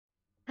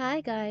Hi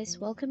guys,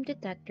 welcome to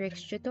Tech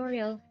Tricks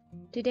tutorial.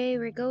 Today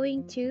we're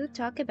going to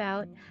talk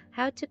about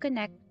how to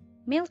connect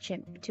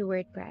Mailchimp to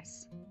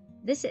WordPress.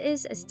 This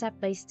is a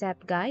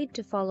step-by-step guide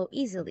to follow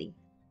easily.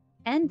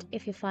 And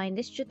if you find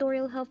this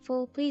tutorial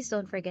helpful, please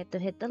don't forget to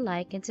hit the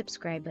like and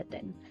subscribe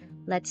button.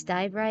 Let's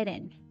dive right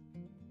in.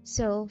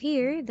 So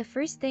here, the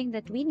first thing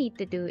that we need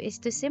to do is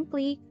to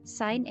simply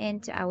sign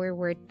in to our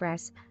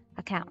WordPress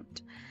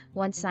account.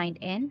 Once signed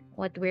in,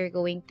 what we're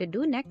going to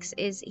do next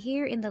is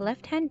here in the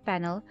left-hand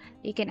panel,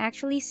 you can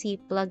actually see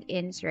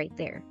plugins right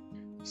there.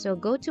 So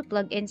go to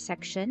plugin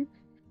section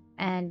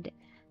and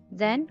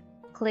then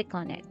click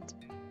on it.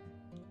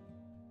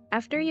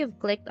 After you've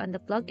clicked on the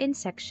plugin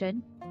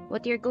section,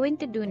 what you're going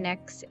to do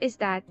next is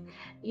that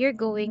you're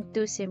going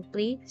to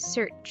simply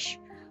search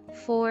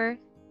for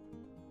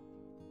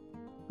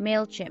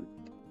Mailchimp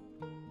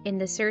in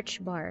the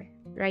search bar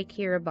right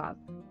here above.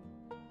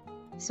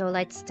 So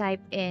let's type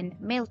in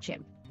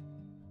Mailchimp.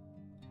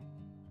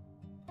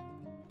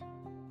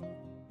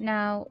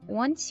 Now,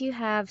 once you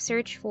have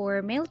searched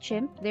for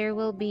Mailchimp, there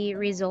will be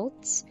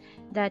results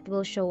that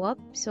will show up.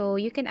 So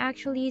you can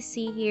actually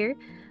see here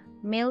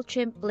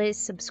Mailchimp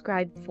list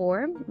subscribe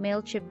form,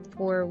 Mailchimp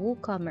for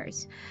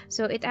WooCommerce.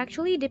 So it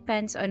actually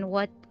depends on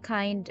what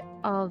kind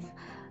of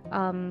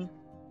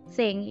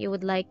thing you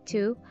would like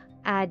to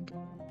add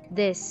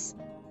this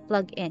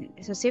plugin.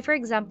 So say for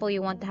example,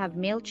 you want to have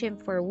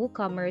Mailchimp for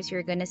WooCommerce,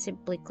 you're gonna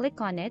simply click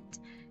on it,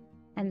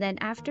 and then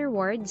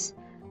afterwards,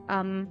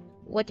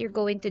 what you're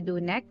going to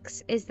do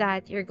next is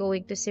that you're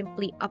going to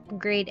simply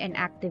upgrade and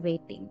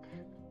activating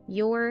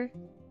your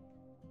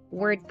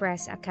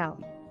WordPress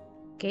account.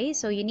 Okay,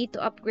 so you need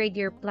to upgrade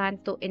your plan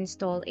to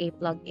install a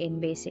plugin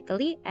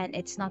basically, and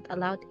it's not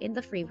allowed in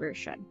the free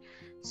version.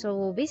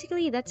 So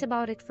basically that's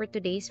about it for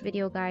today's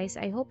video, guys.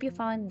 I hope you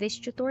found this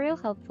tutorial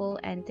helpful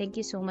and thank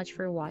you so much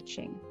for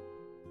watching.